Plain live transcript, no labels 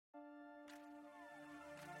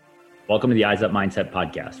Welcome to the Eyes Up Mindset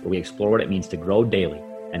podcast, where we explore what it means to grow daily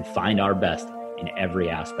and find our best in every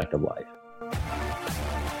aspect of life.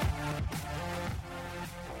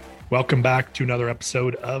 Welcome back to another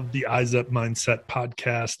episode of the Eyes Up Mindset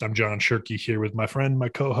podcast. I'm John Shirky here with my friend, my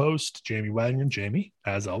co-host, Jamie Wagner. Jamie,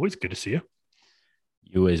 as always, good to see you.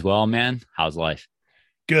 You as well, man. How's life?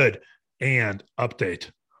 Good. And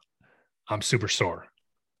update. I'm super sore.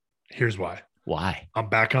 Here's why. Why? I'm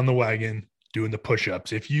back on the wagon doing the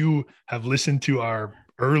push-ups. If you have listened to our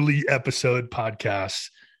early episode podcasts,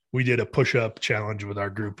 we did a push-up challenge with our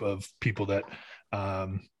group of people that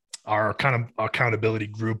our kind of accountability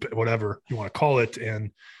group, whatever you want to call it.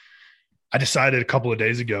 And I decided a couple of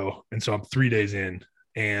days ago, and so I'm 3 days in.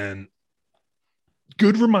 And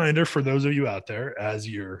good reminder for those of you out there, as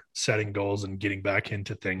you're setting goals and getting back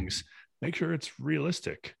into things, make sure it's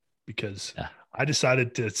realistic, because I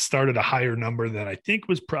decided to start at a higher number than I think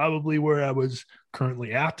was probably where I was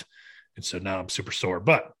currently at. And so now I'm super sore,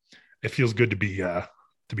 but it feels good to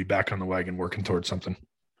be back on the wagon working towards something.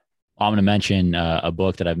 I'm going to mention a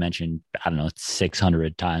book that I've mentioned,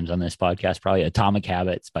 600 times on this podcast, probably, Atomic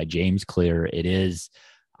Habits by James Clear. It is,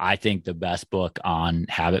 I think, the best book on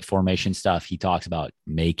habit formation stuff. He talks about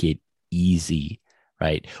make it easy,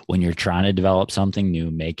 right? When you're trying to develop something new,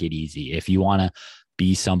 make it easy. If you want to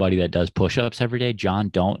be somebody that does push-ups every day, John,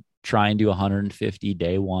 don't try and do 150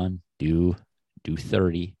 day one, do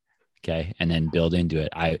 30. Okay. And then build into it.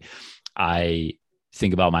 I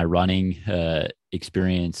think about my running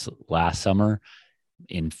experience last summer.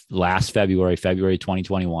 In last February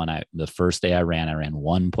 2021, the first day I ran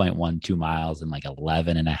 1.12 miles in like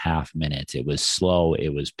 11 and a half minutes. It was slow. It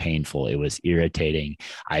was painful. It was irritating.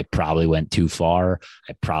 I probably went too far.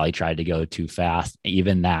 I probably tried to go too fast.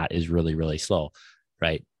 Even that is really, really slow,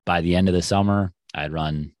 right? By the end of the summer, I'd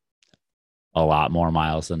run a lot more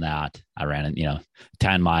miles than that. I ran a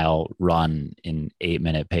 10-mile run in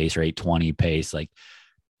 8-minute pace or 8:20 pace,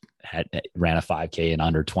 ran a 5K in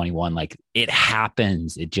under 21. Like, it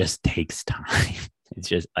happens. It just takes time. It's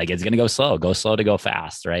just like, it's going to go slow to go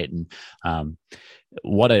fast. Right. And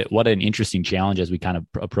what an interesting challenge as we kind of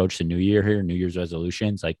approach the new year here, New Year's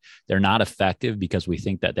resolutions. Like, they're not effective because we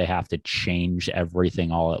think that they have to change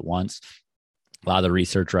everything all at once. A lot of the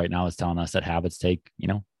research right now is telling us that habits take,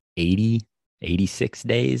 86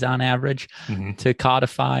 days on average to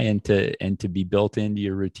codify and to be built into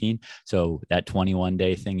your routine. So that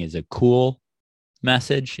 21-day thing is a cool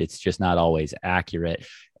message. It's just not always accurate.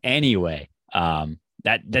 Anyway,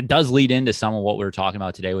 that does lead into some of what we were talking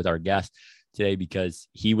about today with our guest today, because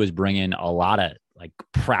he was bringing a lot of like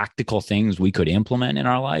practical things we could implement in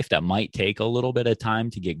our life that might take a little bit of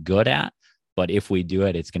time to get good at. But if we do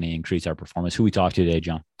it, it's going to increase our performance. Who we talked to today,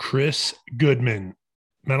 John? Chris Goodman,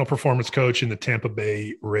 mental performance coach in the Tampa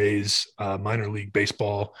Bay Rays minor league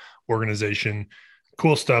baseball organization.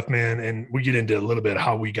 Cool stuff, man. And we get into a little bit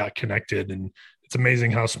how we got connected. And it's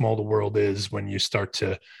amazing how small the world is when you start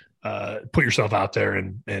to put yourself out there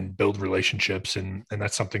and build relationships. And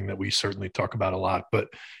that's something that we certainly talk about a lot. But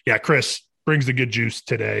yeah, Chris brings the good juice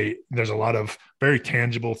today. There's a lot of very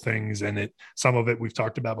tangible things in it. Some of it we've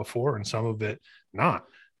talked about before and some of it not.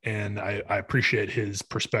 And I appreciate his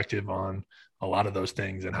perspective on a lot of those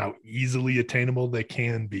things and how easily attainable they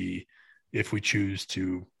can be if we choose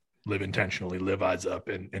to live intentionally, live eyes up,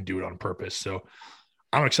 and do it on purpose. So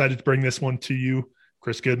I'm excited to bring this one to you,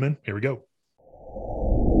 Chris Goodman. Here we go.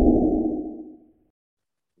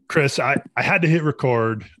 Chris, I had to hit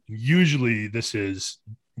record. Usually this is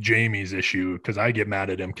Jamie's issue because I get mad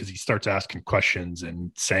at him because he starts asking questions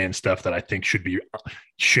and saying stuff that I think should be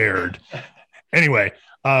shared. Anyway,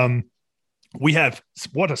 we have,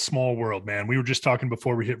 what a small world, man. We were just talking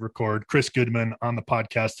before we hit record. Chris Goodman on the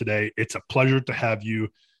podcast today. It's a pleasure to have you.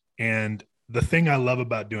 And the thing I love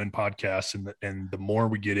about doing podcasts and the more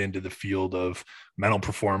we get into the field of mental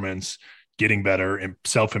performance, getting better and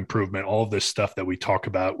self-improvement, all of this stuff that we talk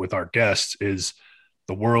about with our guests, is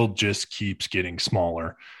the world just keeps getting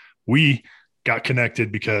smaller. We got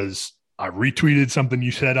connected because I retweeted something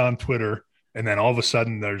you said on Twitter. And then all of a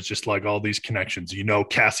sudden there's just like all these connections,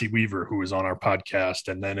 Cassie Weaver, who was on our podcast.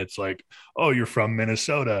 And then it's like, oh, you're from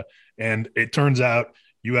Minnesota. And it turns out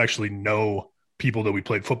you actually know people that we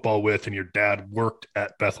played football with, and your dad worked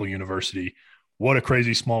at Bethel University. What a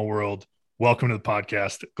crazy small world. Welcome to the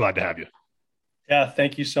podcast. Glad to have you. Yeah,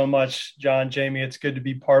 thank you so much, John, Jamie. It's good to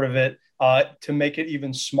be part of it. To make it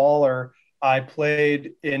even smaller, I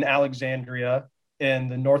played in Alexandria in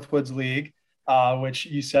the Northwoods League, which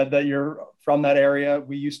you said that you're from that area.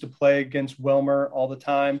 We used to play against Wilmer all the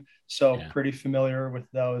time. So pretty familiar with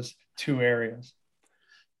those two areas.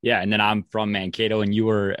 Yeah. And then I'm from Mankato, and you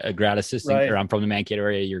were a grad assistant, or Right. I'm from the Mankato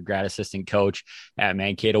area. You're a grad assistant coach at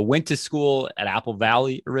Mankato. Went to school at Apple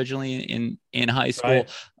Valley originally in high school. Right.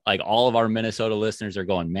 Like, all of our Minnesota listeners are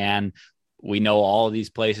going, man, we know all of these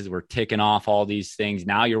places. We're ticking off all these things.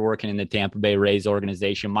 Now you're working in the Tampa Bay Rays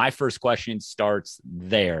organization. My first question starts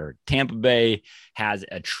there. Tampa Bay has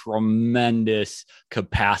a tremendous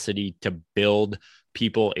capacity to build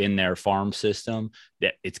people in their farm system,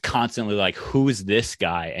 that it's constantly like, who's this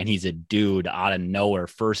guy? And he's a dude out of nowhere,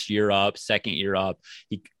 first year up, second year up.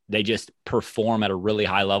 They just perform at a really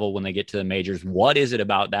high level when they get to the majors. What is it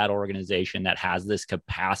about that organization that has this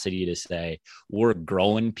capacity to say, we're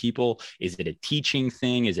growing people? Is it a teaching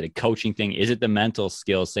thing? Is it a coaching thing? Is it the mental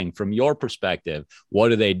skills thing? From your perspective, what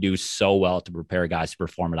do they do so well to prepare guys to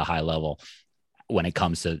perform at a high level when it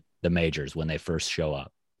comes to the majors, when they first show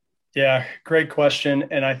up? Yeah, great question.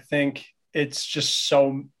 And I think it's just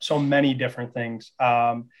so many different things.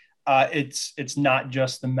 It's not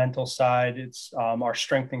just the mental side. It's our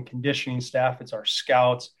strength and conditioning staff. It's our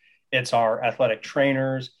scouts. It's our athletic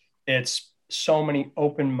trainers. It's so many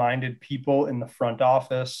open-minded people in the front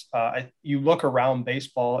office. You look around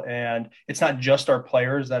baseball, and it's not just our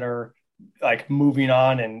players that are like moving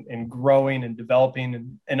on and growing and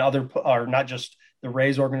developing, and other, or not just the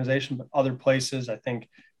Rays organization, but other places. I think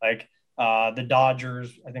like the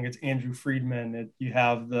Dodgers, I think it's Andrew Friedman. You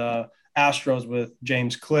have the Astros with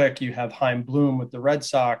James Click. You have Chaim Bloom with the Red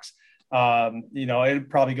Sox. It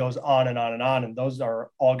probably goes on and on and on. And those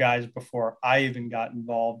are all guys before I even got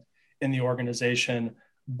involved in the organization.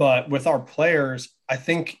 But with our players, I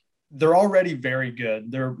think they're already very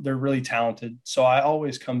good. They're really talented. So I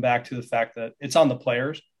always come back to the fact that it's on the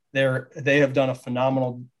players. They have done a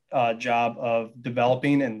phenomenal job of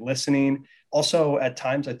developing and listening. Also, at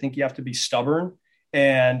times, I think you have to be stubborn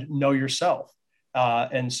and know yourself.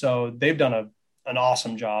 And so they've done an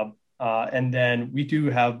awesome job. And then we do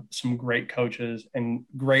have some great coaches and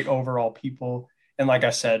great overall people. And like I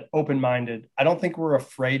said, open-minded. I don't think we're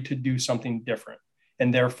afraid to do something different.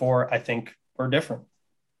 And therefore, I think we're different.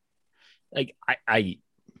 Like, I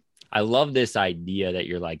love this idea that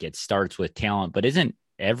you're like, it starts with talent, but isn't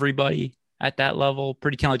everybody at that level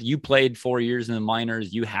pretty talented? You played 4 years in the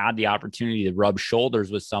minors. You had the opportunity to rub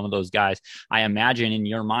shoulders with some of those guys. I imagine in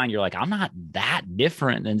your mind, you're like, I'm not that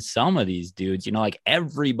different than some of these dudes. Like,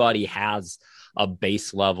 everybody has a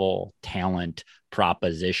base level talent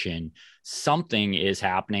proposition. Something is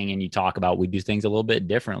happening. And you talk about, we do things a little bit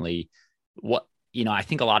differently. I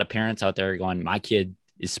think a lot of parents out there are going, my kid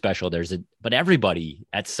is special. But everybody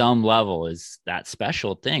at some level is that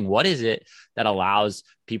special thing. What is it that allows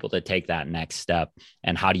people to take that next step?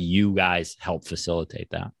 And how do you guys help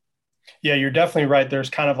facilitate that? Yeah, you're definitely right.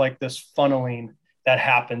 There's kind of like this funneling that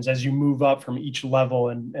happens as you move up from each level.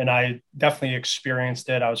 And I definitely experienced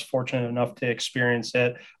it. I was fortunate enough to experience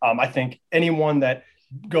it. I think anyone that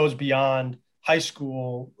goes beyond high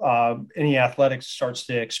school, any athletics starts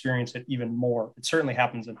to experience it even more. It certainly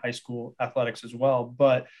happens in high school athletics as well.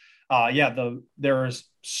 But there is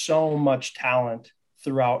so much talent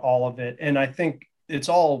throughout all of it. And I think it's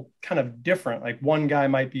all kind of different. Like, one guy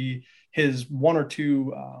might be, his one or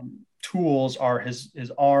two tools are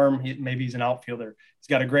his arm. Maybe he's an outfielder. He's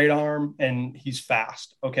got a great arm and he's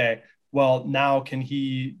fast. Okay, well, now can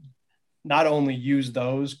he not only use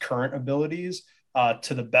those current abilities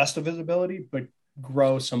to the best of his ability, but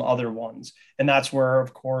grow some other ones? And that's where,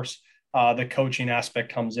 of course, the coaching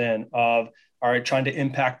aspect comes in of, all right, trying to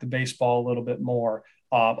impact the baseball a little bit more.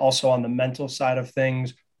 Also on the mental side of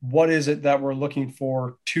things, what is it that we're looking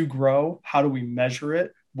for to grow? How do we measure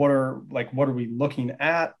it? What are we looking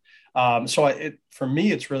at? For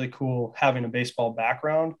me, it's really cool having a baseball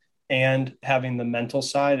background and having the mental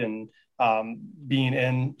side, and being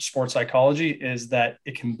in sports psychology, is that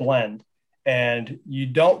it can blend, and you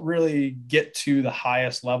don't really get to the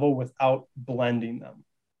highest level without blending them.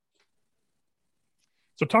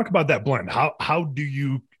 So talk about that blend. How do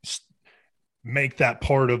you make that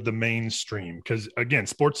part of the mainstream? Because again,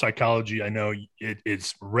 sports psychology, I know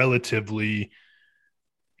it's relatively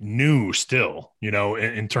new still,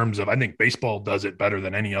 in terms of, I think baseball does it better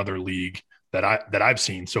than any other league that I've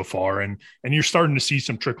seen so far. And you're starting to see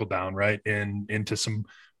some trickle down, right? And into some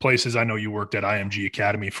places. I know you worked at IMG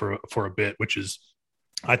Academy for a bit, which is,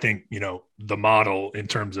 I think, the model in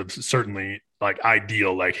terms of certainly like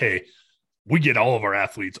ideal, like, hey, we get all of our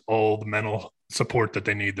athletes all the mental support that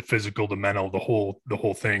they need, the physical, the mental, the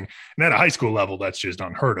whole thing. And at a high school level, that's just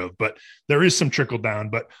unheard of, but there is some trickle down.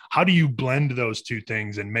 But how do you blend those two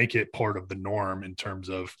things and make it part of the norm in terms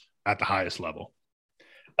of at the highest level?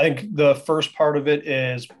 I think the first part of it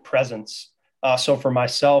is presence. So for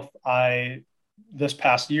myself, I this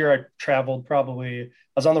past year, I traveled I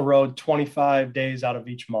was on the road 25 days out of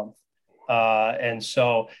each month. And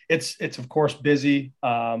so it's of course busy.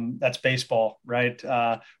 That's baseball, right?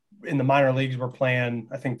 In the minor leagues, we're playing,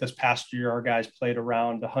 I think this past year, our guys played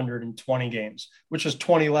around 120 games, which is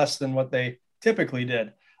 20 less than what they typically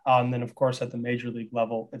did. Then of course, at the major league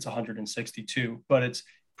level, it's 162, but it's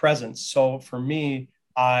presence. So for me,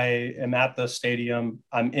 I am at the stadium.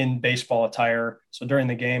 I'm in baseball attire. So during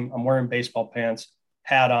the game, I'm wearing baseball pants,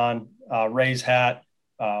 hat on, Rays hat.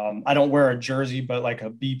 I don't wear a jersey, but like a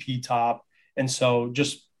BP top. And so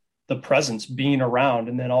just the presence being around.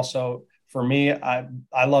 And then also for me,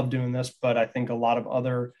 I love doing this, but I think a lot of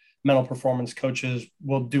other mental performance coaches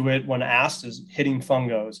will do it when asked, is hitting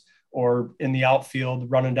fungos or in the outfield,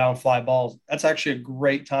 running down fly balls. That's actually a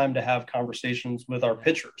great time to have conversations with our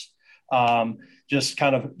pitchers.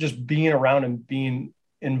 Just being around and being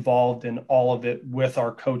involved in all of it with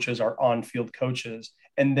our coaches, our on-field coaches.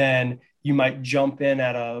 And then you might jump in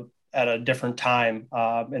at a different time,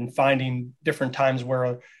 and finding different times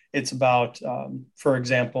where it's about, for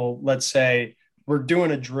example, let's say we're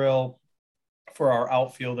doing a drill for our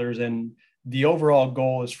outfielders, and the overall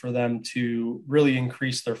goal is for them to really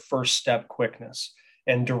increase their first step quickness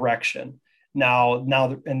and direction. Now,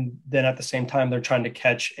 and then at the same time, they're trying to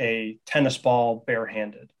catch a tennis ball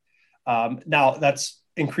barehanded. Now that's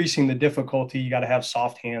increasing the difficulty. You got to have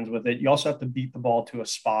soft hands with it. You also have to beat the ball to a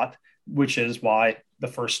spot, which is why the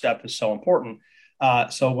first step is so important.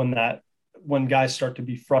 So when guys start to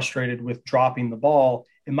be frustrated with dropping the ball,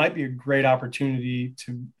 it might be a great opportunity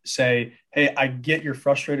to say, hey, I get you're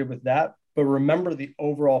frustrated with that, but remember the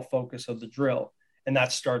overall focus of the drill. And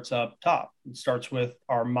that starts up top. It starts with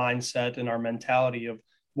our mindset and our mentality of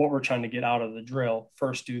what we're trying to get out of the drill.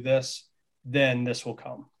 First do this, then this will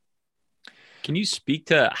come. Can you speak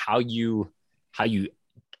to how you, I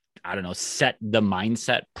don't know, set the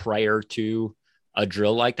mindset prior to a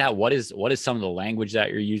drill like that? What is some of the language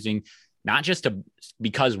that you're using? Not just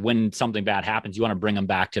because when something bad happens, you want to bring them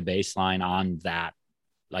back to baseline on that,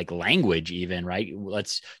 like language even, right?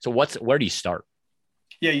 Where do you start?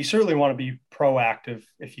 Yeah, you certainly want to be proactive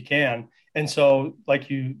if you can. And so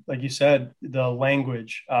like you said, the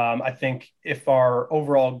language, I think if our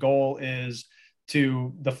overall goal is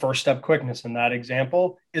to the first step quickness in that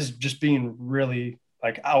example is just being really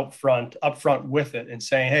like upfront with it and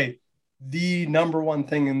saying, hey, the number one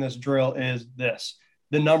thing in this drill is this.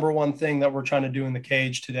 The number one thing that we're trying to do in the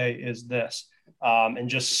cage today is this. And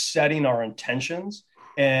just setting our intentions.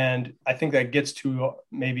 And I think that gets to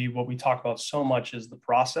maybe what we talk about so much is the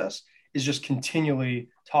process is just continually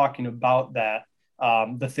talking about that,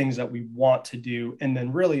 the things that we want to do. And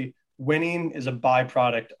then really winning is a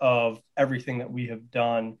byproduct of everything that we have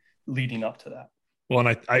done leading up to that. Well,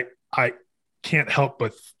 and I can't help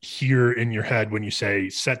but hear in your head when you say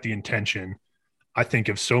set the intention. I think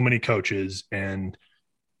of so many coaches, and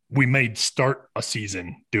we may start a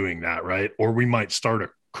season doing that, right? Or we might start a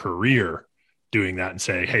career doing that and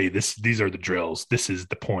say, hey, these are the drills. This is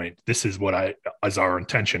the point. This is what is our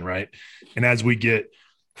intention, right? And as we get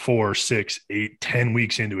 4, 6, 8, 10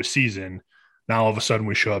 weeks into a season, now all of a sudden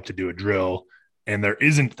we show up to do a drill and there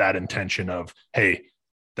isn't that intention of, hey,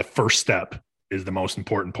 the first step is the most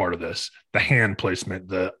important part of this. The hand placement,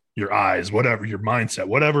 your eyes, whatever, your mindset,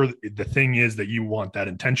 whatever the thing is that you want that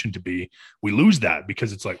intention to be, we lose that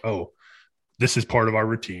because it's like, oh, this is part of our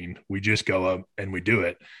routine. We just go up and we do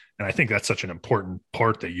it. And I think that's such an important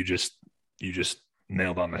part that you just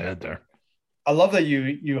nailed on the head there. I love that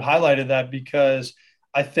you highlighted that, because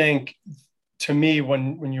I think to me,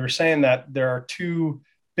 when you were saying that, there are two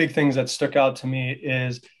big things that stuck out to me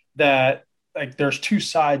is that like there's two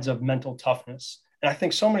sides of mental toughness. And I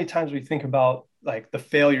think so many times we think about like the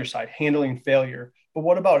failure side, handling failure, but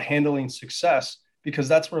what about handling success? Because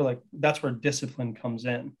that's where discipline comes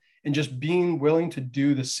in. And just being willing to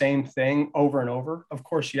do the same thing over and over. Of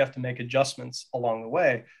course, you have to make adjustments along the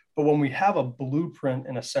way. But when we have a blueprint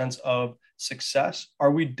in a sense of success,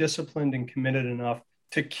 are we disciplined and committed enough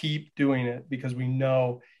to keep doing it because we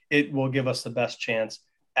know it will give us the best chance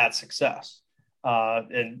at success?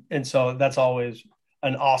 And so that's always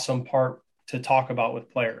an awesome part to talk about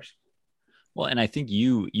with players. Well, and I think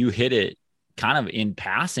you hit it kind of in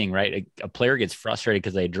passing, right? A player gets frustrated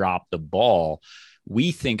because they drop the ball.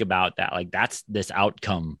 We think about that like that's this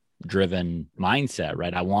outcome driven mindset,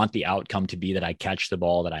 right? I want the outcome to be that I catch the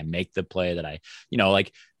ball, that I make the play, that I,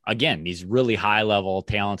 like, again, these really high level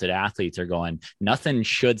talented athletes are going, nothing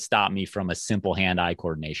should stop me from a simple hand-eye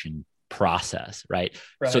coordination process, right?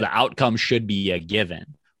 So the outcome should be a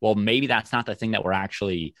given. well, maybe that's not the thing that we're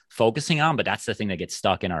actually focusing on, but that's the thing that gets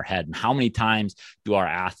stuck in our head. And how many times do our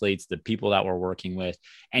athletes, the people that we're working with,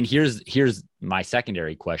 and here's my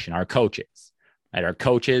secondary question, our coaches, right? Our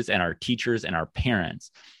coaches and our teachers and our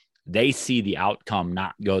parents, they see the outcome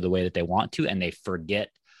not go the way that they want to, and they forget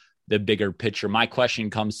the bigger picture. My question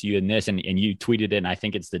comes to you in this, and you tweeted it, and I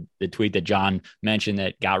think it's the tweet that John mentioned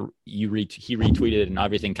that he retweeted, and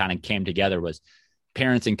everything kind of came together, was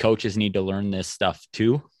parents and coaches need to learn this stuff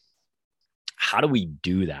too. How do we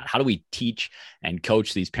do that? How do we teach and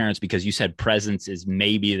coach these parents? Because you said presence is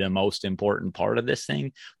maybe the most important part of this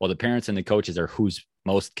thing. Well, the parents and the coaches are who's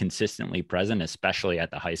most consistently present, especially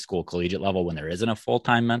at the high school collegiate level, when there isn't a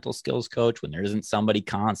full-time mental skills coach, when there isn't somebody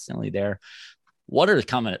constantly there. What are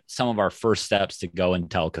some of our first steps to go and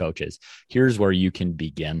tell coaches, here's where you can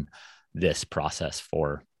begin this process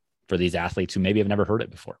for these athletes who maybe have never heard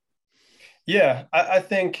it before? Yeah, I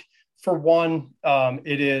think for one,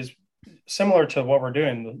 it is similar to what we're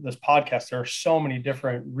doing, this podcast. There are so many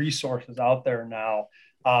different resources out there now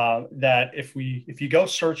that if you go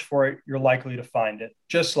search for it, you're likely to find it.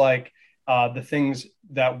 Just like the things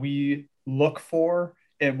that we look for,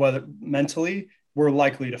 and whether mentally, we're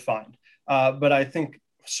likely to find. But I think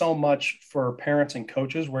so much for parents and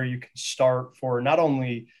coaches, where you can start for not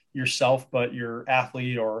only yourself, but your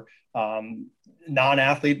athlete or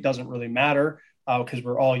non-athlete, doesn't really matter, because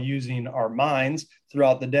we're all using our minds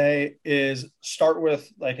throughout the day, is start with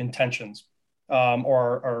like intentions,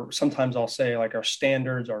 or sometimes I'll say like our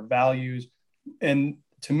standards, our values. And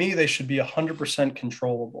to me, they should be 100%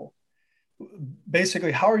 controllable.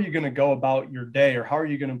 Basically, how are you going to go about your day, or how are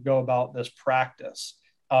you going to go about this practice?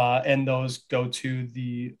 And those go to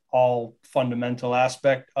the all fundamental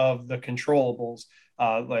aspect of the controllables,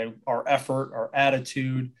 like our effort, our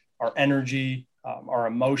attitude, our energy, our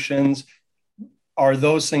emotions. Are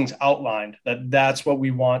those things outlined? That's what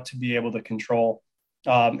we want to be able to control.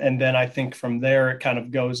 And then I think from there, it kind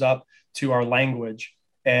of goes up to our language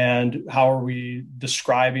and how are we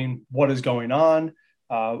describing what is going on?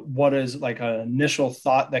 What is like an initial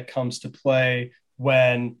thought that comes to play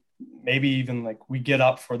when maybe even like we get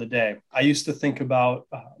up for the day? I used to think about,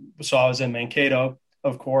 so I was in Mankato,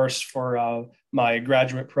 of course, for my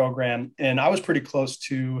graduate program, and I was pretty close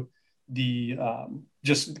to the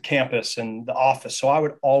just the campus and the office. So I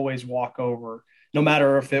would always walk over, no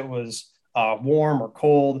matter if it was warm or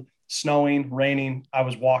cold, snowing, raining, I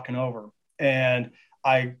was walking over. And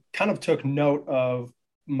I kind of took note of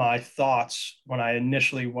my thoughts when I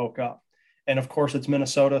initially woke up. And of course, it's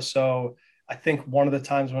Minnesota. So I think one of the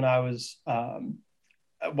times when I was,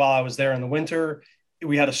 while I was there in the winter,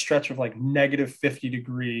 we had a stretch of like negative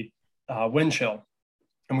 50-degree wind chill.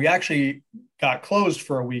 And we actually got closed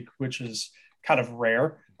for a week, which is kind of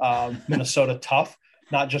rare. Minnesota tough,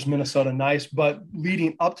 not just Minnesota nice, but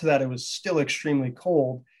leading up to that, it was still extremely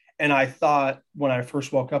cold. And I thought when I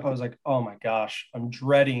first woke up, I was like, oh my gosh, I'm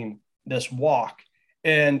dreading this walk.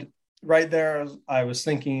 And right there, I was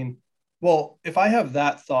thinking, well, if I have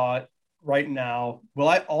that thought right now, will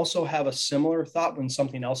I also have a similar thought when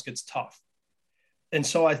something else gets tough? And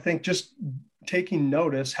so I think just taking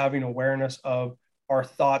notice, having awareness of our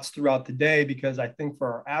thoughts throughout the day, because I think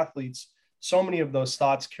for our athletes, so many of those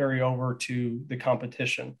thoughts carry over to the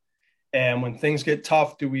competition. And when things get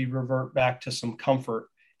tough, do we revert back to some comfort?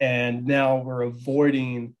 And now we're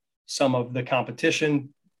avoiding some of the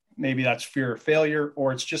competition. Maybe that's fear of failure,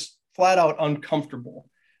 or it's just flat out uncomfortable.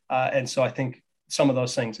 And so I think some of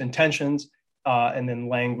those things, intentions, and then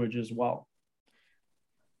language as well.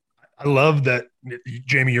 I love that,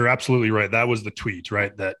 Jamie, you're absolutely right. That was the tweet,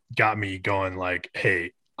 right? That got me going like,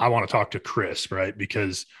 hey, I want to talk to Chris, right?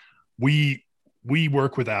 Because we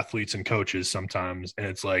work with athletes and coaches sometimes, and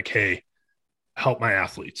it's like, hey, help my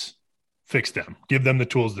athletes, fix them, give them the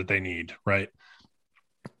tools that they need, right?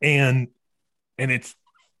 And it's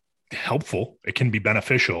helpful. It can be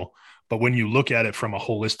beneficial. But when you look at it from a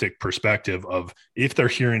holistic perspective of if they're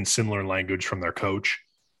hearing similar language from their coach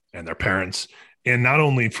and their parents, and not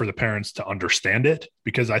only for the parents to understand it,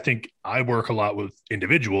 because I think I work a lot with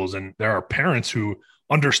individuals and there are parents who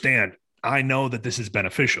understand, I know that this is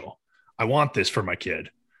beneficial. I want this for my kid,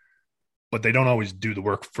 but they don't always do the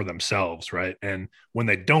work for themselves, right? And when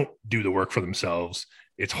they don't do the work for themselves,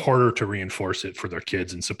 it's harder to reinforce it for their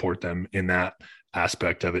kids and support them in that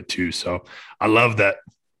aspect of it too. So I love that.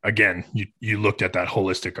 Again, you looked at that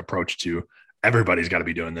holistic approach to everybody's got to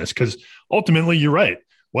be doing this, because ultimately you're right.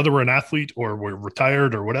 Whether we're an athlete or we're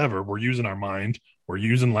retired or whatever, we're using our mind, we're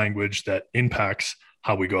using language that impacts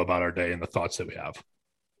how we go about our day and the thoughts that we have.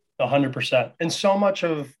 100%. And so much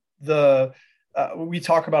of the, we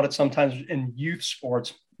talk about it sometimes in youth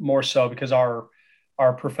sports more so because our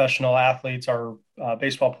our professional athletes, our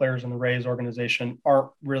baseball players in the Rays organization aren't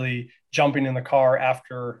really jumping in the car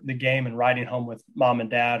after the game and riding home with mom and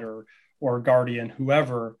dad or guardian,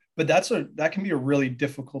 whoever. But that can be a really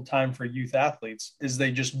difficult time for youth athletes, is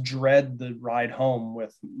they just dread the ride home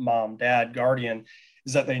with mom, dad, guardian,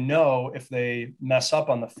 is that they know if they mess up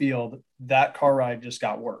on the field, that car ride just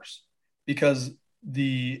got worse, because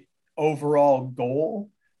the overall goal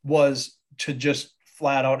was to just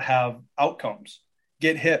flat out have outcomes,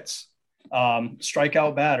 get hits, strike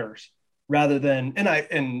out batters, rather than,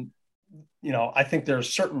 I think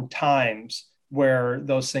there's certain times where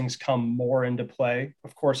those things come more into play.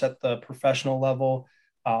 Of course, at the professional level,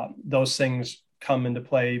 those things come into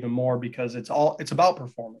play even more because it's about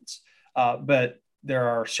performance. But there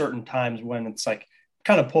are certain times when it's like,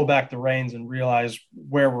 kind of pull back the reins and realize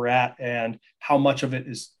where we're at and how much of it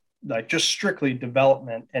is like just strictly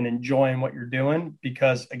development and enjoying what you're doing.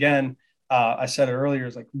 Because again, I said it earlier,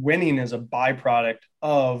 is like winning is a byproduct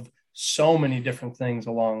of so many different things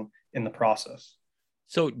along in the process.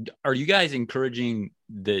 So are you guys encouraging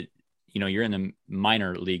that, you're in the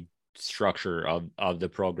minor league structure of the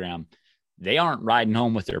program? They aren't riding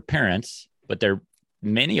home with their parents, but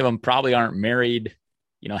many of them probably aren't married,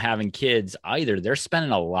 having kids either. They're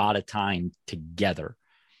spending a lot of time together.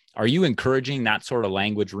 Are you encouraging that sort of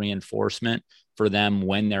language reinforcement for them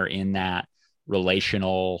when they're in that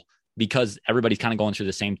relational, because everybody's kind of going through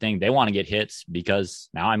the same thing? They want to get hits because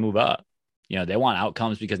now I move up. They want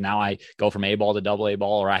outcomes because now I go from A ball to double A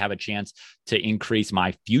ball, or I have a chance to increase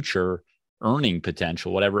my future earning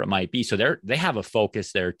potential, whatever it might be. So they have a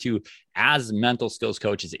focus there too. As mental skills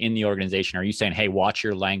coaches in the organization, are you saying, hey, watch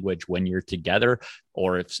your language when you're together?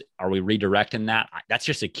 Or are we redirecting that? That's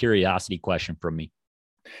just a curiosity question from me.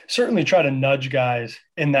 Certainly try to nudge guys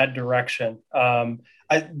in that direction.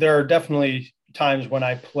 There are definitely times when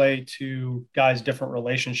I play to guys' different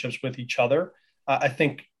relationships with each other. I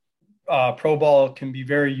think pro ball can be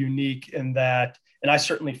very unique in that, and I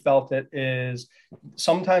certainly felt it, is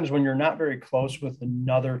sometimes when you're not very close with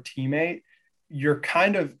another teammate, you're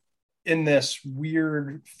kind of in this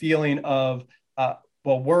weird feeling of,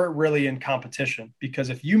 we're really in competition, because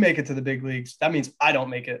if you make it to the big leagues, that means I don't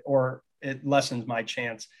make it, or it lessens my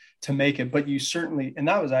chance to make it. But you certainly, and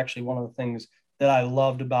that was actually one of the things that I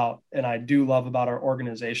loved about, and I do love about our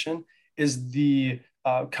organization, is the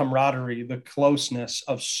camaraderie, the closeness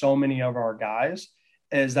of so many of our guys,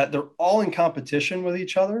 is that they're all in competition with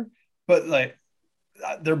each other, but like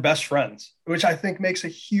they're best friends, which I think makes a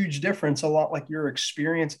huge difference, a lot like your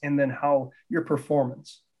experience and then how your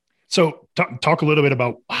performance. So talk a little bit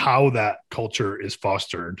about how that culture is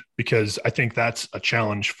fostered, because I think that's a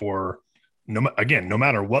challenge for, no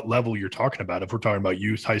matter what level you're talking about. If we're talking about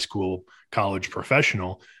youth, high school, college,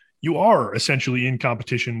 professional, you are essentially in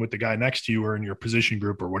competition with the guy next to you or in your position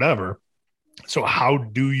group or whatever. So how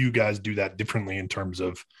do you guys do that differently in terms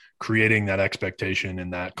of creating that expectation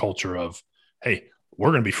and that culture of, hey,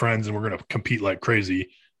 we're going to be friends and we're going to compete like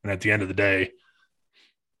crazy, and at the end of the day,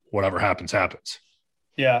 whatever happens, happens?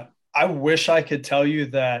 Yeah. I wish I could tell you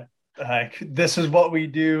that this is what we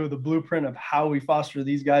do, the blueprint of how we foster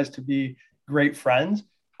these guys to be great friends.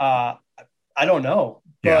 I don't know,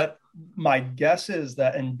 but my guess is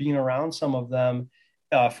that, and being around some of them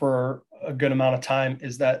for a good amount of time,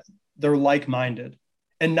 is that they're like-minded,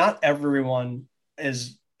 and not everyone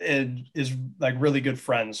is like really good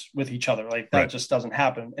friends with each other. Like that right. Just doesn't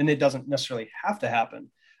happen, and it doesn't necessarily have to happen.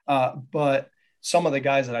 But some of the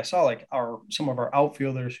guys that I saw, like some of our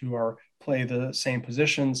outfielders who play the same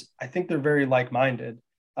positions, I think they're very like-minded.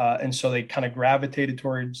 And so they kind of gravitated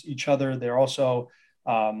towards each other. They're also,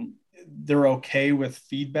 they're okay with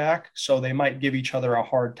feedback. So they might give each other a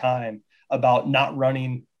hard time about not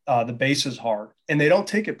running the bases hard, and they don't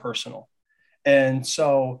take it personal. And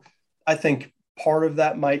so I think part of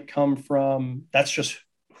that might come from, that's just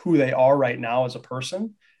who they are right now as a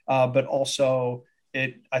person. But also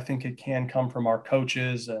I think it can come from our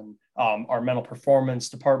coaches and our mental performance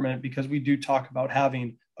department, because we do talk about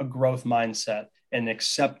having a growth mindset and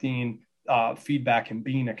accepting feedback and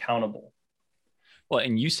being accountable. Well,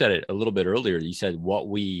 and you said it a little bit earlier. You said what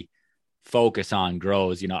we focus on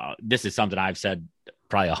grows. This is something I've said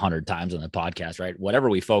probably 100 times on the podcast, right? Whatever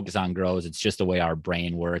we focus on grows. It's just the way our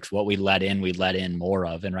brain works. What we let in more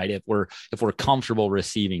of. And right, if we're comfortable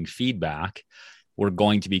receiving feedback, we're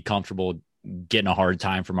going to be comfortable getting a hard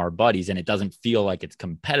time from our buddies, and it doesn't feel like it's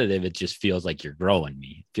competitive. It just feels like you're growing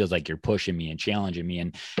me. It feels like you're pushing me and challenging me.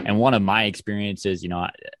 And one of my experiences, I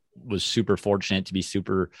was super fortunate to be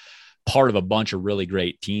super part of a bunch of really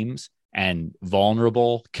great teams, and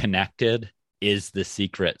vulnerable, connected is the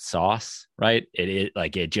secret sauce, right?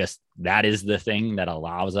 It just that is the thing that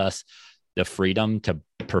allows us the freedom to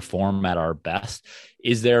perform at our best.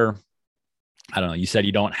 Is there, I don't know, you said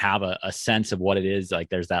you don't have a sense of what it is. Like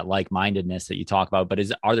there's that like-mindedness that you talk about, but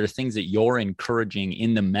are there things that you're encouraging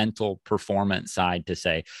in the mental performance side to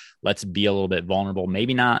say, let's be a little bit vulnerable,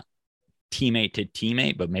 maybe not teammate to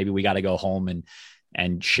teammate, but maybe we got to go home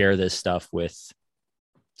and share this stuff with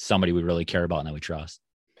somebody we really care about and that we trust?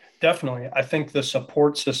 Definitely. I think the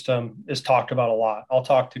support system is talked about a lot. I'll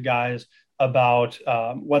talk to guys about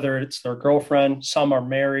whether it's their girlfriend, some are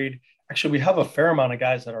married. Actually, we have a fair amount of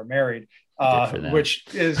guys that are married, which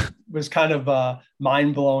was kind of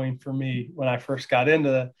mind-blowing for me when I first got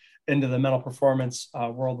into the mental performance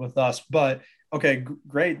world with us. But okay,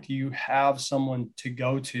 great. Do you have someone to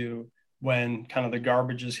go to when kind of the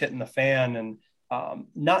garbage is hitting the fan, and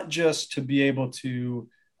not just to be able to,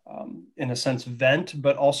 in a sense, vent,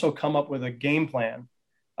 but also come up with a game plan?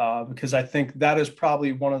 Because I think that is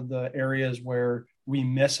probably one of the areas where we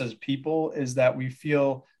miss as people, is that we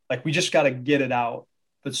feel like we just got to get it out.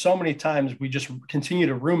 But so many times we just continue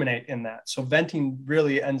to ruminate in that. So venting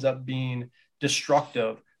really ends up being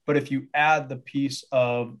destructive. But if you add the piece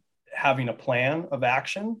of having a plan of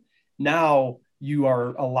action, now you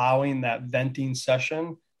are allowing that venting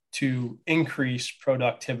session to increase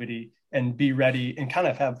productivity and be ready and kind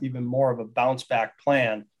of have even more of a bounce back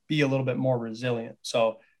plan, be a little bit more resilient.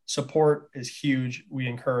 So support is huge. We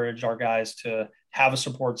encourage our guys to have a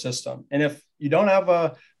support system. And if you don't have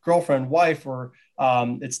a girlfriend, wife, or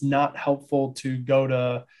it's not helpful to go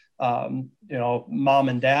to, mom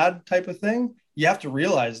and dad type of thing, you have to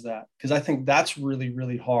realize that, because I think that's really,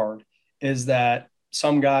 really hard, is that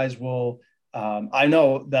some guys will, I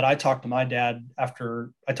know that I talked to my dad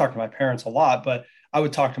after I talked to my parents a lot, but I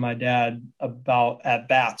would talk to my dad about at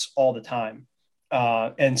bats all the time.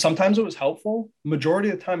 And sometimes it was helpful. Majority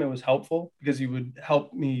of the time it was helpful because he would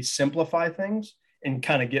help me simplify things and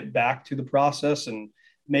kind of get back to the process. And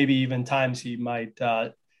maybe even times he might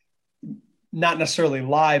not necessarily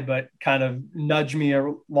lie, but kind of nudge me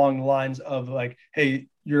along the lines of like, hey,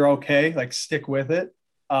 you're okay. Like stick with it.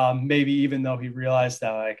 Maybe even though he realized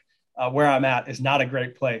that like where I'm at is not a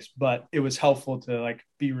great place, but it was helpful to like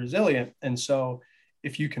be resilient. And so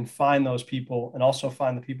if you can find those people and also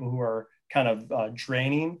find the people who are kind of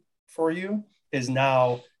draining for you, is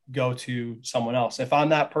now go to someone else. If I'm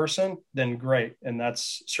that person, then great. And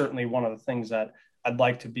that's certainly one of the things that I'd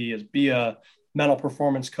like to be, is be a mental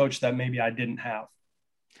performance coach that maybe I didn't have.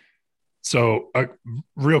 So a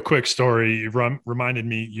real quick story reminded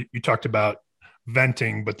me, you talked about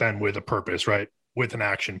venting, but then with a purpose, right? With an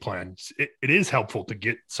action plan. It is helpful to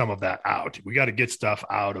get some of that out. We got to get stuff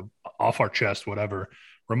off our chest, whatever.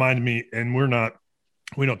 Reminded me, and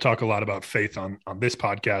we don't talk a lot about faith on this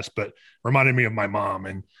podcast, but reminded me of my mom.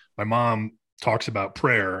 And my mom talks about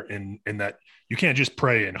prayer in that you can't just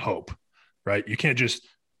pray and hope, right? You can't just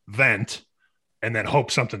vent and then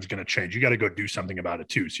hope something's going to change. You got to go do something about it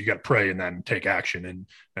too. So you got to pray and then take action. And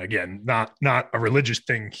again, not a religious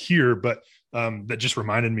thing here, but that just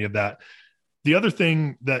reminded me of that. The other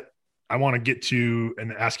thing that I want to get to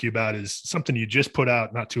and ask you about is something you just put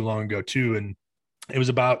out not too long ago too. And it was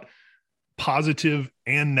about positive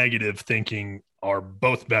and negative thinking are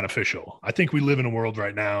both beneficial. I think we live in a world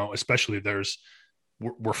right now, especially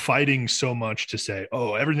we're fighting so much to say,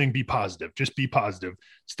 oh, everything be positive, just be positive,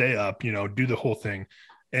 stay up, do the whole thing.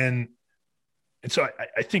 And so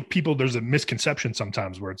I think there's a misconception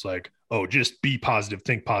sometimes where it's like, oh, just be positive,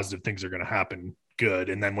 think positive, things are going to happen good.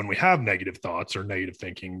 And then when we have negative thoughts or negative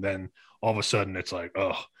thinking, then all of a sudden it's like,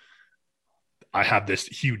 oh, I have this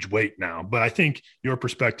huge weight now. But I think your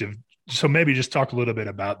perspective, so maybe just talk a little bit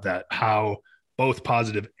about that, how both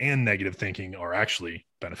positive and negative thinking are actually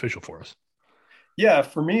beneficial for us. Yeah,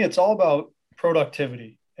 for me, it's all about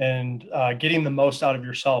productivity and getting the most out of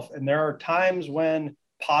yourself. And there are times when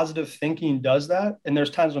positive thinking does that. And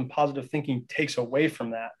there's times when positive thinking takes away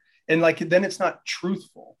from that. And then it's not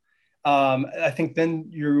truthful. I think then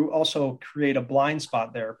you also create a blind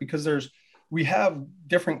spot there, because we have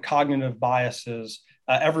different cognitive biases.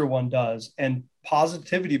 Everyone does. And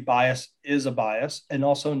positivity bias is a bias, and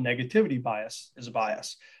also negativity bias is a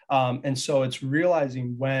bias. And so it's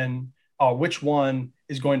realizing which one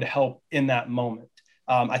is going to help in that moment.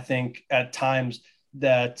 I think at times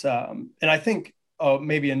that, and I think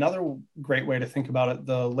maybe another great way to think about it,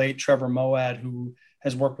 the late Trevor Moawad, who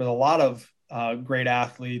has worked with a lot of great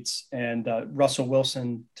athletes, and Russell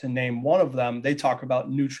Wilson, to name one of them, they talk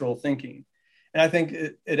about neutral thinking. And I think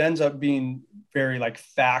it ends up being very like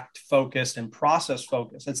fact focused and process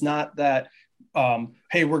focused. It's not that,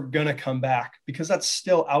 hey, we're going to come back, because that's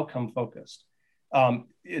still outcome focused.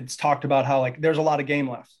 It's talked about how like there's a lot of game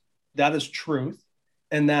left. That is truth.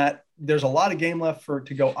 And that there's a lot of game left for it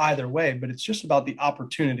to go either way, but it's just about the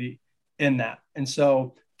opportunity in that. And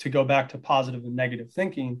so to go back to positive and negative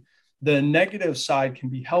thinking, the negative side can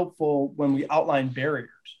be helpful when we outline barriers.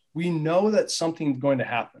 We know that something's going to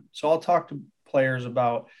happen. So I'll talk to players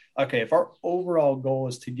about, okay, if our overall goal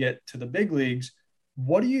is to get to the big leagues,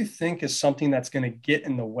 what do you think is something that's going to get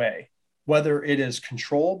in the way, whether it is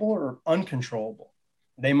controllable or uncontrollable?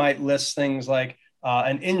 They might list things like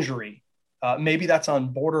an injury. Maybe that's on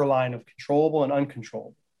borderline of controllable and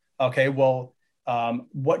uncontrollable. Okay, well,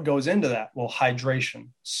 what goes into that? Well, hydration,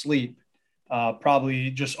 sleep,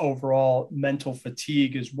 probably just overall mental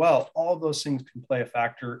fatigue as well. All of those things can play a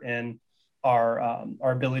factor in our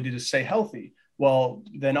ability to stay healthy. Well,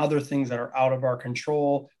 then other things that are out of our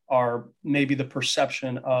control are maybe the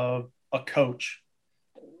perception of a coach.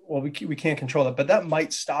 Well, we can't control that, but that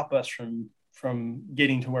might stop us from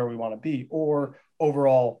getting to where we want to be, or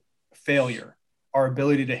overall failure, our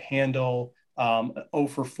ability to handle 0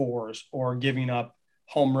 for 4s or giving up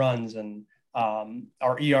home runs, and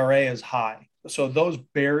our ERA is high. So those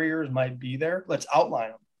barriers might be there. Let's outline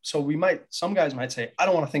them. So some guys might say, I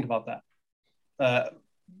don't want to think about that.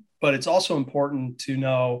 But it's also important to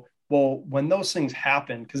know, well, when those things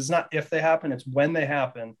happen, because it's not if they happen, it's when they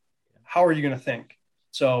happen, how are you going to think?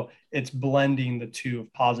 So it's blending the two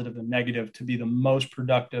of positive and negative to be the most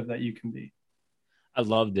productive that you can be. I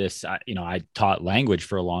love this. I taught language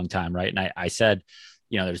for a long time, right? And I said,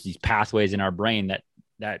 there's these pathways in our brain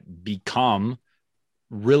that become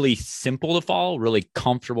really simple to follow, really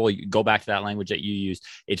comfortable. You go back to that language that you use.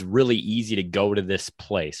 It's really easy to go to this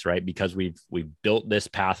place, right? Because we've built this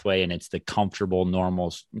pathway and it's the comfortable,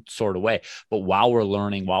 normal sort of way. But while we're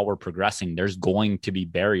learning, while we're progressing, there's going to be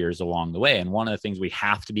barriers along the way. And one of the things we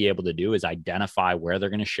have to be able to do is identify where they're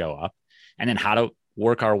going to show up and then how to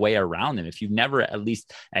work our way around them. If you've never at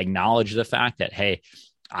least acknowledged the fact that, hey,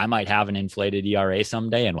 I might have an inflated ERA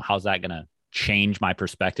someday, and how's that going to change my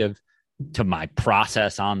perspective to my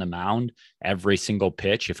process on the mound every single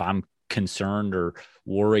pitch? If I'm concerned or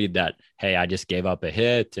worried that, hey, I just gave up a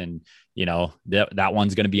hit and, that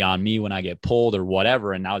one's going to be on me when I get pulled or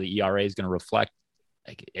whatever, and now the ERA is going to reflect,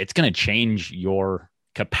 it's going to change your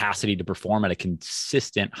capacity to perform at a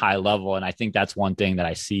consistent high level. And I think that's one thing that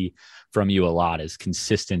I see from you a lot is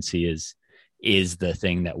consistency is the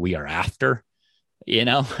thing that we are after,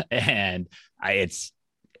 and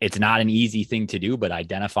it's not an easy thing to do, but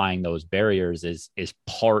identifying those barriers is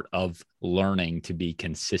part of learning to be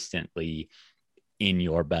consistently in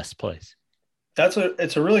your best place.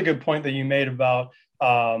 It's a really good point that you made about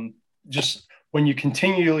just when you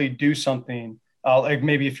continually do something, like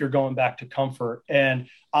maybe if you're going back to comfort and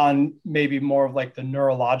on maybe more of like the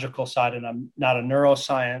neurological side, and I'm not a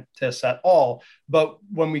neuroscientist at all, but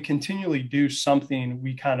when we continually do something,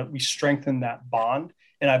 we strengthen that bond.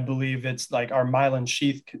 And I believe it's like our myelin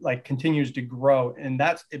sheath continues to grow, and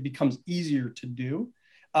it becomes easier to do.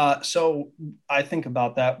 So I think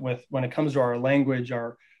about that when it comes to our language,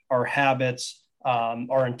 our habits,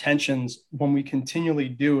 our intentions. When we continually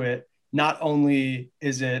do it, not only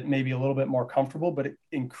is it maybe a little bit more comfortable, but it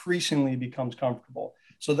increasingly becomes comfortable.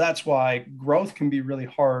 So that's why growth can be really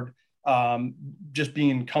hard. Just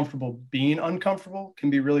being comfortable, being uncomfortable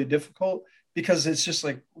can be really difficult, because it's just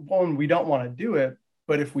like, one, we don't want to do it.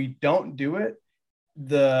 But if we don't do it,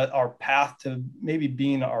 our path to maybe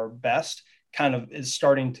being our best kind of is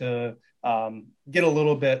starting to get a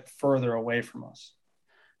little bit further away from us.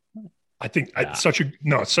 I think it's such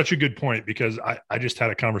a good point, because I just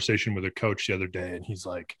had a conversation with a coach the other day, and he's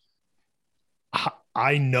like,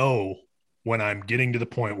 I know when I'm getting to the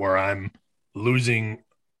point where I'm losing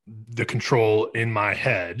the control in my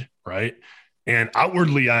head, right? And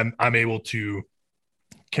outwardly I'm able to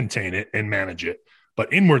contain it and manage it.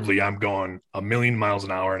 But inwardly, I'm going a million miles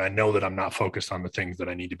an hour, and I know that I'm not focused on the things that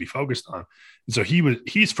I need to be focused on. And so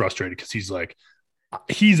he's frustrated, because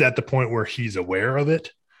he's at the point where he's aware of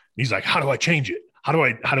it. He's like, how do I change it? How do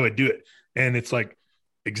I do it? And it's like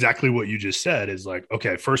exactly what you just said is like,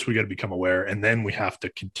 okay, first we got to become aware, and then we have to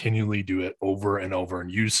continually do it over and over and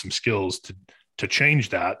use some skills to change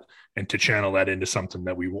that and to channel that into something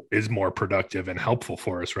that is more productive and helpful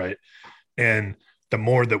for us, right? And the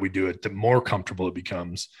more that we do it, the more comfortable it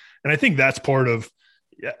becomes. And I think that's part of,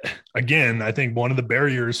 again, I think one of the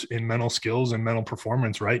barriers in mental skills and mental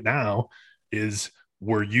performance right now is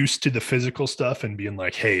we're used to the physical stuff and being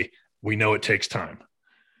like, hey, we know it takes time.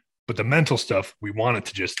 But the mental stuff, we want it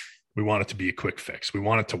to be a quick fix. We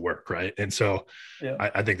want it to work, right? And so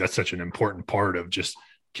I think that's such an important part of just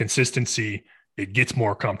consistency. It gets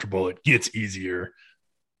more comfortable. It gets easier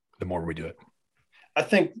the more we do it. I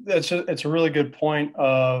think it's a really good point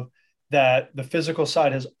of that the physical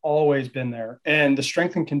side has always been there. And the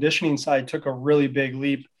strength and conditioning side took a really big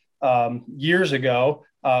leap years ago.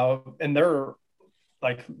 And they're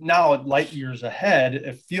like now light years ahead.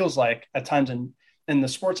 It feels like at times in the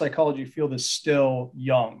sports psychology field is still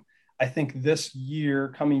young. I think this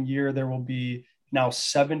coming year, there will be now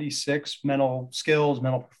 76 mental skills,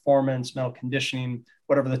 mental performance, mental conditioning,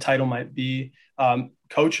 whatever the title might be,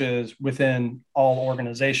 coaches within all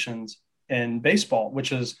organizations in baseball,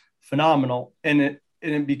 which is phenomenal. And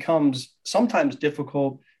it becomes sometimes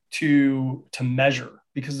difficult to measure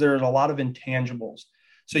because there's a lot of intangibles.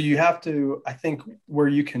 So you have to, I think where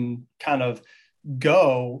you can kind of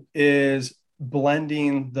go is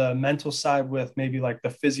blending the mental side with maybe like the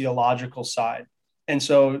physiological side. And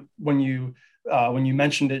so when you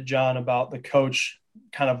mentioned it, John, about the coach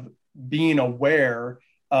kind of being aware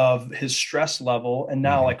of his stress level and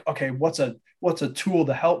now like, okay, what's a tool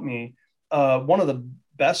to help me? One of the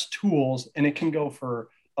best tools, and it can go for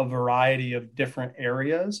a variety of different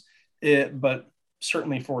areas, but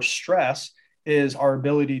certainly for stress, is our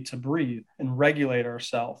ability to breathe and regulate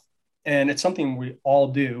ourselves. And it's something we all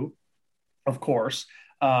do, of course.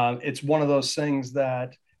 It's one of those things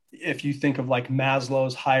that if you think of like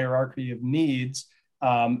Maslow's hierarchy of needs,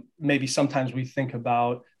 maybe sometimes we think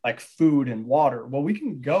about like food and water. Well, we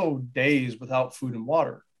can go days without food and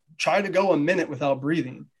water. Try to go a minute without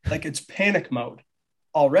breathing. Like it's panic mode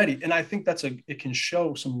already. And I think it can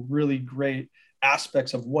show some really great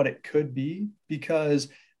aspects of what it could be, because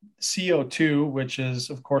CO2, which is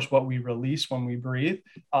of course what we release when we breathe,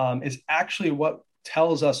 is actually what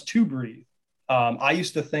tells us to breathe. I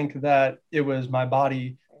used to think that it was my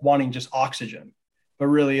body wanting just oxygen, but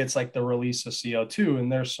really it's like the release of CO2.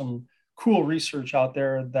 And there's some cool research out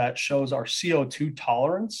there that shows our CO2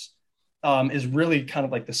 tolerance is really kind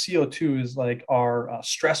of like the CO2 is like our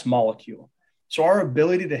stress molecule. So our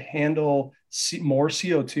ability to handle more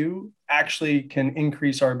CO2 actually can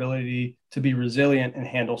increase our ability to be resilient and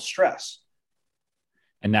handle stress.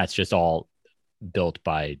 And that's just all built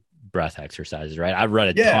by breath exercises, right? I've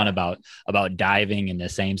read a ton about diving and the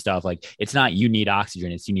same stuff. Like it's not you need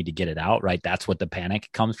oxygen, it's you need to get it out, right? That's what the panic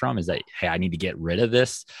comes from, is that, hey, I need to get rid of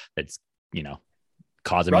this that's,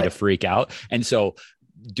 causing me to freak out. And so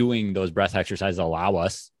doing those breath exercises allow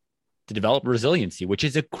us to develop resiliency, which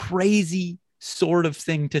is a crazy sort of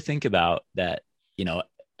thing to think about, that,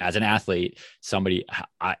 as an athlete,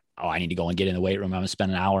 I need to go and get in the weight room. I'm going to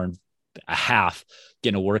spend an hour and a half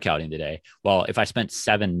getting a workout in today. Well, if I spent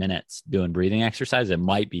 7 minutes doing breathing exercise, it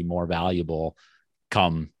might be more valuable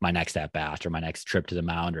come my next at bat or my next trip to the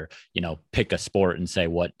mound, or, pick a sport and say,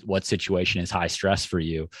 what situation is high stress for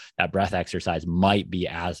you? That breath exercise might be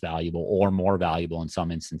as valuable or more valuable in some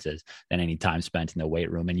instances than any time spent in the weight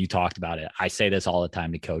room. And you talked about it. I say this all the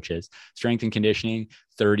time to coaches. Strength and conditioning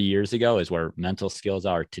 30 years ago is where mental skills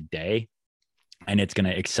are today. And it's going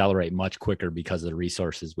to accelerate much quicker because of the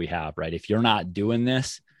resources we have, right? If you're not doing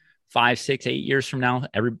this 5, 6, 8 years from now,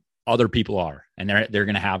 other people are, and they're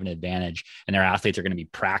going to have an advantage, and their athletes are going to be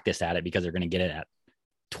practiced at it because they're going to get it at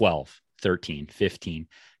 12, 13, 15.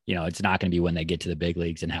 It's not going to be when they get to the big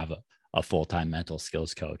leagues and have a full-time mental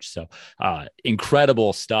skills coach. So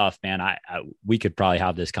incredible stuff, man. We could probably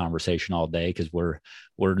have this conversation all day because we're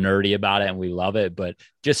nerdy about it and we love it, but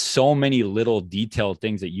just so many little detailed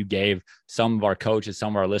things that you gave some of our coaches,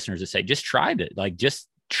 some of our listeners to say, just try it. Like, just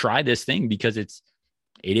try this thing, because it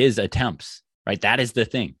is attempts, right? That is the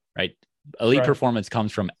thing, right? Elite performance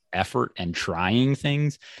comes from effort and trying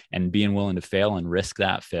things and being willing to fail and risk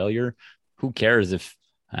that failure. Who cares if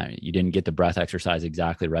you didn't get the breath exercise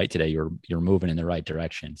exactly right today? You're moving in the right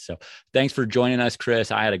direction. So thanks for joining us,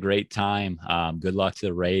 Chris. I had a great time. Good luck to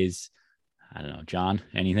the Rays. I don't know, John,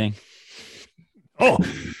 anything? Oh,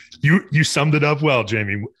 you summed it up well,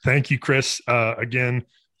 Jamie. Thank you, Chris. Again,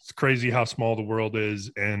 it's crazy how small the world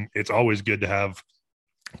is, and it's always good to have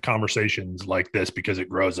conversations like this because it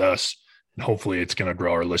grows us, and hopefully it's going to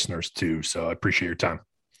grow our listeners too. So I appreciate your time.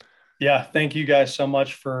 Yeah. Thank you guys so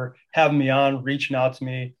much for having me on, reaching out to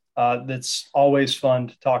me. That's always fun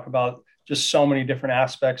to talk about just so many different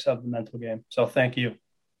aspects of the mental game. So thank you.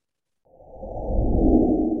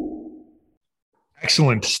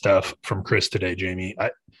 Excellent stuff from Chris today, Jamie.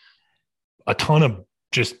 A ton of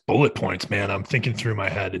just bullet points, man. I'm thinking through my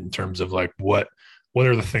head in terms of like, what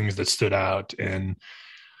are the things that stood out, and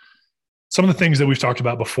some of the things that we've talked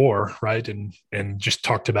about before, right? And just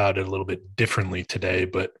talked about it a little bit differently today,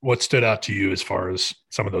 but what stood out to you as far as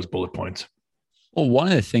some of those bullet points? Well, one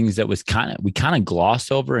of the things that was we kind of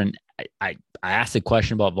glossed over, and I asked a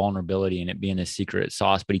question about vulnerability and it being a secret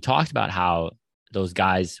sauce, but he talked about how those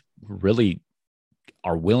guys really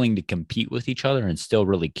are willing to compete with each other and still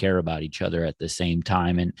really care about each other at the same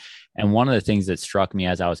time. And one of the things that struck me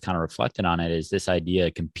as I was kind of reflecting on it is this idea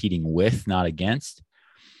of competing with, not against.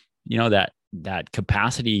 That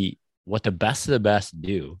capacity, what the best of the best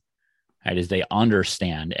do, right, is they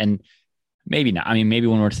understand. And maybe not. I mean, maybe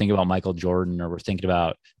when we're thinking about Michael Jordan or we're thinking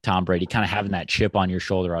about Tom Brady, kind of having that chip on your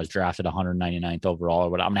shoulder. I was drafted 199th overall, or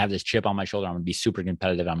what. I'm going to have this chip on my shoulder. I'm going to be super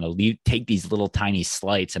competitive. I'm going to take these little tiny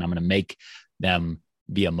slights and I'm going to make them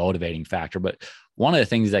be a motivating factor. But one of the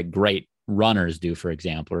things that great runners do, for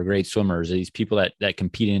example, or great swimmers, are these people that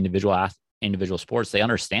compete in individual sports, they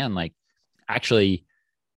understand, like, actually,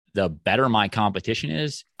 the better my competition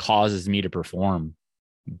is causes me to perform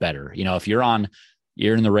better. If you're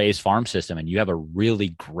in the Rays farm system and you have a really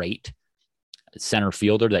great center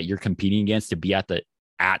fielder that you're competing against to be at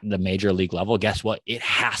the major league level, guess what? It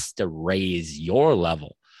has to raise your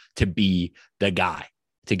level to be the guy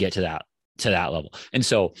to get to that level. And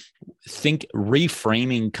so think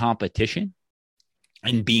reframing competition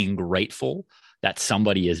and being grateful that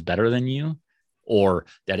somebody is better than you, or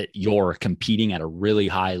that you're competing at a really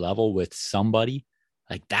high level with somebody,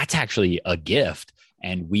 like, that's actually a gift.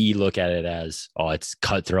 And we look at it as, oh, it's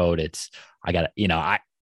cutthroat.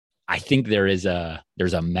 I think there's a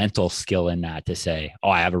mental skill in that to say, oh,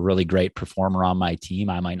 I have a really great performer on my team.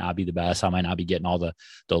 I might not be the best. I might not be getting all the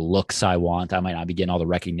looks I want. I might not be getting all the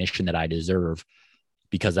recognition that I deserve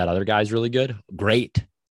because that other guy's really good. Great.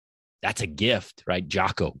 That's a gift, right?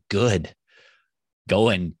 Jocko, good. Go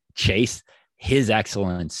and chase his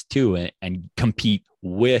excellence too and compete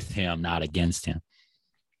with him, not against him.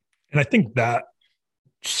 And I think that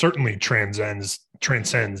certainly transcends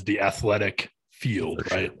the athletic field,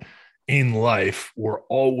 sure. Right? In life, we're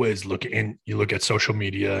always looking, you look at social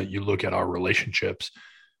media, you look at our relationships,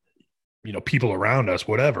 people around us,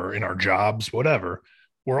 whatever, in our jobs, whatever,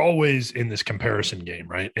 we're always in this comparison game,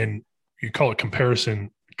 right? And you call it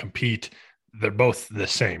comparison, compete, they're both the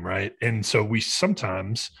same, right? And so we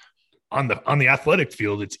sometimes on the athletic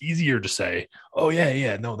field, it's easier to say, oh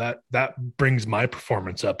yeah, no, that brings my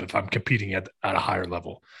performance up if I'm competing at a higher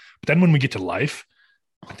level. But then when we get to life,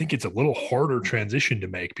 I think it's a little harder transition to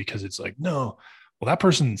make, because it's like, no, well, that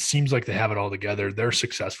person seems like they have it all together. They're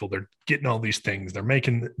successful. They're getting all these things. They're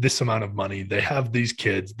making this amount of money. They have these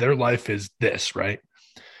kids. Their life is this, right?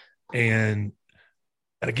 And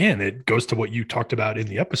again, it goes to what you talked about in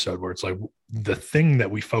the episode, where it's like the thing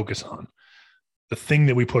that we focus on, the thing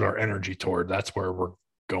that we put our energy toward, that's where we're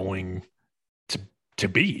going to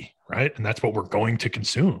be, right? And that's what we're going to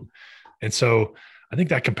consume. And so I think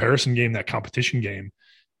that comparison game, that competition game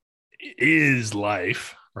is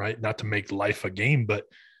life, right? Not to make life a game, but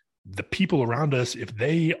the people around us, if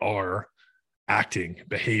they are acting,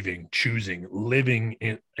 behaving, choosing, living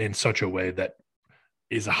in such a way that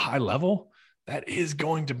is a high level, that is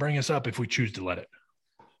going to bring us up if we choose to let it.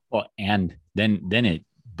 Well, and then it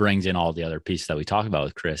brings in all the other pieces that we talked about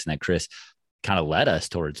with Chris, and that Chris kind of led us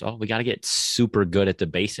towards, we got to get super good at the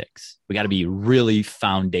basics. We got to be really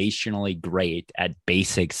foundationally great at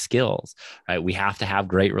basic skills, right? We have to have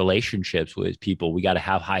great relationships with people. We got to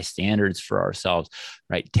have high standards for ourselves,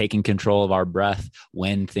 right? Taking control of our breath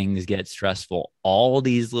when things get stressful. All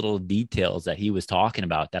these little details that he was talking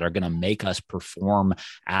about that are going to make us perform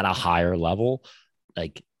at a higher level,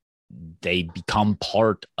 like, they become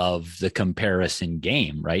part of the comparison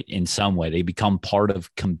game, right? In some way, they become part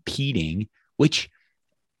of competing, which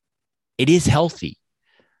it is healthy,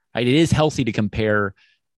 right? It is healthy to compare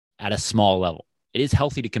at a small level. It is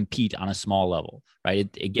healthy to compete on a small level, right?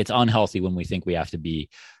 It gets unhealthy when we think we have to be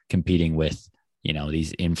competing with,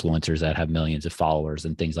 these influencers that have millions of followers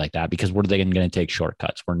and things like that, because we're going to take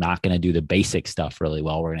shortcuts. We're not going to do the basic stuff really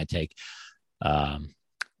well. We're going to take,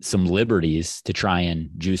 some liberties to try and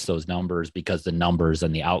juice those numbers, because the numbers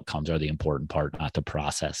and the outcomes are the important part, not the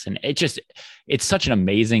process. And it's such an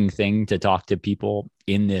amazing thing to talk to people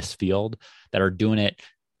in this field that are doing it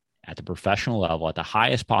at the professional level, at the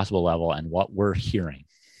highest possible level. And what we're hearing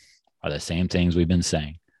are the same things we've been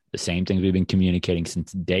saying, the same things we've been communicating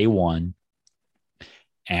since day one.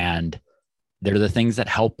 And they're the things that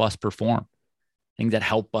help us perform, things that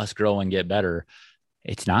help us grow and get better.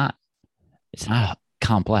 It's not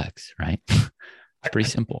complex, right? It's pretty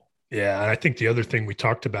simple. Yeah. And I think the other thing we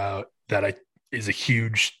talked about that is a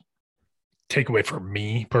huge takeaway for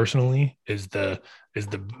me personally is the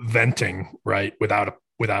venting, right?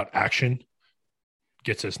 Without action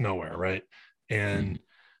gets us nowhere, right? And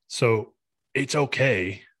so it's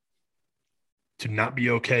okay to not be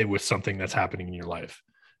okay with something that's happening in your life,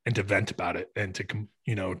 and to vent about it, and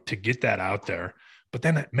to get that out there, but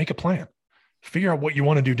then make a plan, figure out what you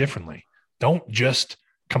want to do differently. Don't just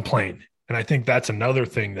complain And I think that's another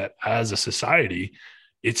thing that as a society,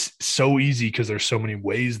 it's so easy because there's so many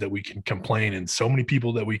ways that we can complain and so many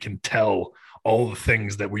people that we can tell all the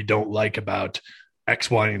things that we don't like about X,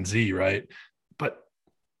 Y, and Z, right? But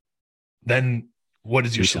then what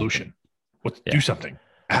is your solution? Do something,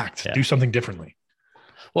 act, do something differently.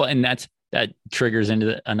 Well, and that triggers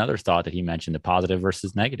into another thought that he mentioned, the positive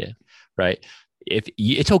versus negative, right? If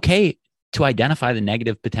it's okay to identify the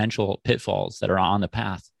negative potential pitfalls that are on the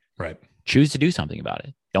path, right? Choose to do something about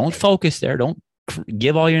it. Don't focus there. Don't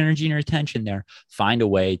give all your energy and your attention there. Find a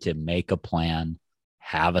way to make a plan,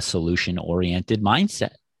 have a solution-oriented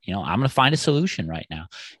mindset. I'm going to find a solution right now.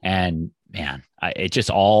 And man, it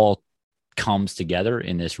just all comes together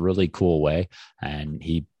in this really cool way. And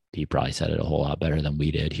he probably said it a whole lot better than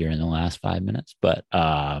we did here in the last 5 minutes, but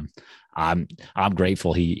I'm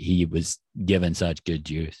grateful he was given such good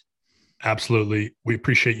juice. Absolutely. We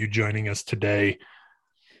appreciate you joining us today.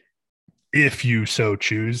 If you so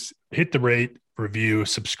choose, hit the rate, review,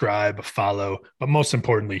 subscribe, follow, but most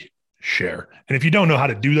importantly, share. And if you don't know how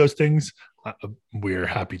to do those things, we're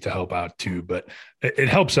happy to help out too. But it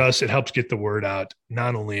helps us. It helps get the word out,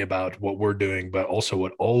 not only about what we're doing, but also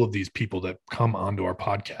what all of these people that come onto our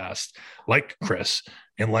podcast, like Chris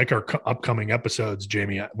and like our upcoming episodes,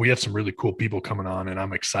 Jamie, we have some really cool people coming on, and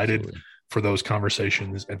I'm excited for those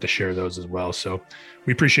conversations and to share those as well. So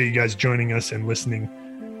we appreciate you guys joining us and listening.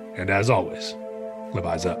 And as always, live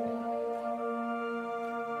eyes up.